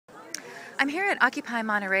I'm here at Occupy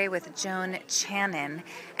Monterey with Joan Channon.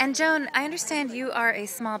 And Joan, I understand you are a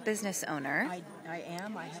small business owner. I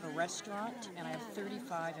am. I have a restaurant and I have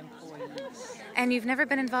 35 employees. And you've never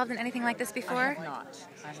been involved in anything like this before?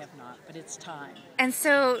 I have not, but it's time. And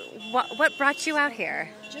so what brought you out here?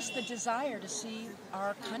 Just the desire to see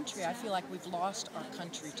our country. I feel like we've lost our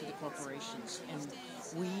country to the corporations, and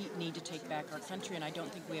we need to take back our country, and I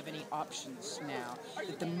don't think we have any options now.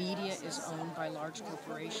 That the media is owned by large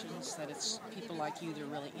corporations, that it's people like you that are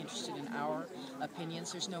really interested in our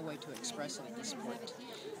opinions. There's no way to express it at this point.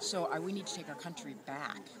 So we need to take our country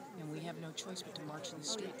back, and we have no choice but to march in the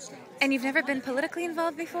streets now. And you've never been politically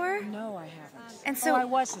involved before? No, I haven't. And so I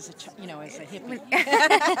was as a hippie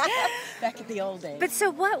back in the old days. But so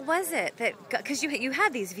what was it that, because you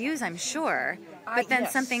had these views, I'm sure, but then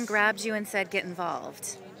yes. something grabbed you and said, get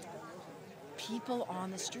involved. People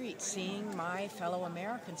on the street, seeing my fellow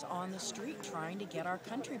Americans on the street trying to get our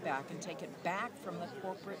country back and take it back from the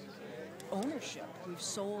corporate ownership. We've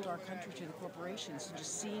sold our country to the corporations, and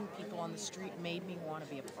just seeing people on the street made me want to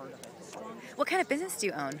be a part of it. What kind of business do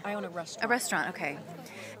you own? I own a restaurant. A restaurant, okay.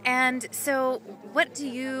 And so what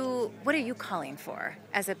are you calling for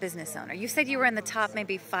as a business owner? You said you were in the top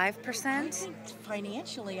maybe 5%? I think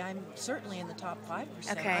financially I'm certainly in the top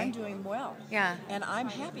 5%. Okay. I'm doing well. Yeah. And I'm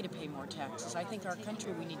happy to pay more taxes. I think our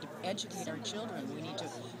country, we need to educate our children. We need to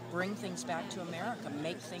bring things back to America,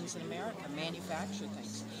 make things in America, manufacture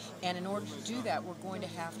things. And in order to do that, we're going to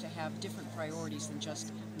have different priorities than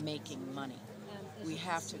just making money. We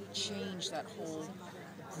have to change that whole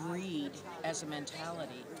greed as a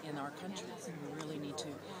mentality in our country. We really need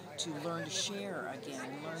to learn to share again,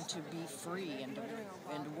 and learn to be free and to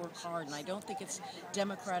work hard. And I don't think it's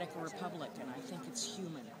democratic or republican. I think it's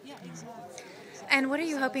human. And what are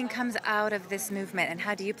you hoping comes out of this movement, and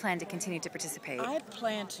how do you plan to continue to participate? I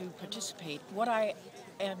plan to participate. What I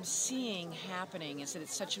am seeing happening is that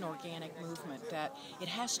it's such an organic movement that it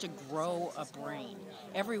has to grow a brain.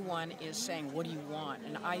 Everyone is saying, what do you want?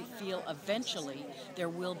 And I feel eventually there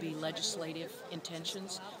will be legislative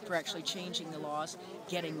intentions for actually changing the laws,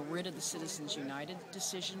 getting rid of the Citizens United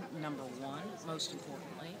decision, number one, most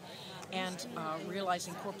importantly, and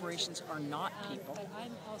realizing corporations are not people.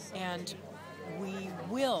 And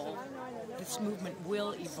this movement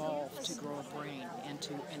will evolve to grow a brain and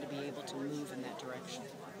to be able to move in that direction.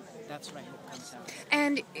 That's what I hope comes out.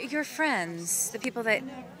 And your friends, the people that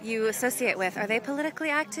you associate with, are they politically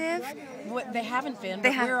active? They haven't been,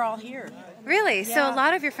 but we're all here. Really? Yeah. So a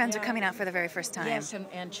lot of your friends are coming out for the very first time. Yes,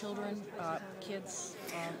 and children, kids.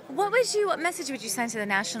 What message would you send to the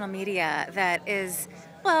national media that is,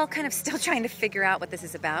 well, kind of still trying to figure out what this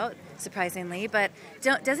is about, surprisingly, but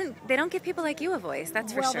they don't give people like you a voice,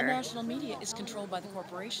 that's for sure. Well, the national media is controlled by the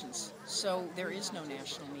corporations, so there is no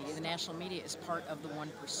national media. The national media is part of the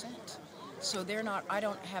 1%. So I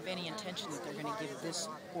don't have any intention that they're going to give this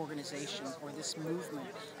organization or this movement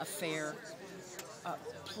a fair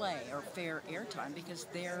play or fair airtime, because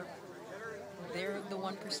they're the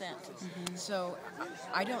 1%. Mm-hmm. So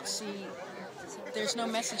I don't see, there's no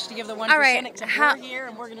message to give the 1%, all right, except we're here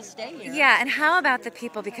and we're going to stay here. Yeah, and how about the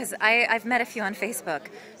people, because I've met a few on Facebook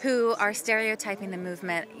who are stereotyping the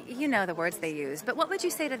movement, you know the words they use, but what would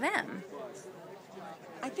you say to them?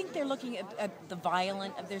 I think they're looking at the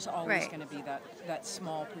violent. There's always Right. going to be that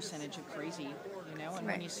small percentage of crazy, and Right.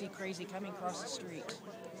 when you see crazy coming across the street,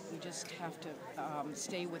 you just have to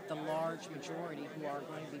stay with the large majority who are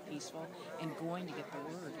going to be peaceful and going to get the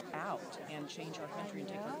word out and change our country and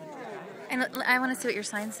take our country back. And I want to see what your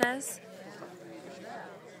sign says.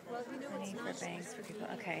 Money for banks for people.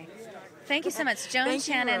 Okay. Thank you so much. Joan Thank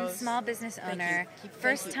you, Channon, Rose. small business owner. Thank you.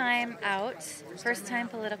 First time out, first time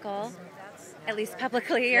political, at least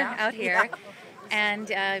publicly, you're Yeah. out here. Yeah.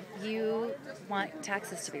 And you want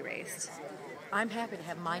taxes to be raised. I'm happy to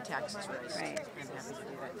have my taxes raised. Right. I'm happy to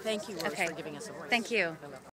do that. Thank you, Rose, Okay. for giving us a voice. Thank you.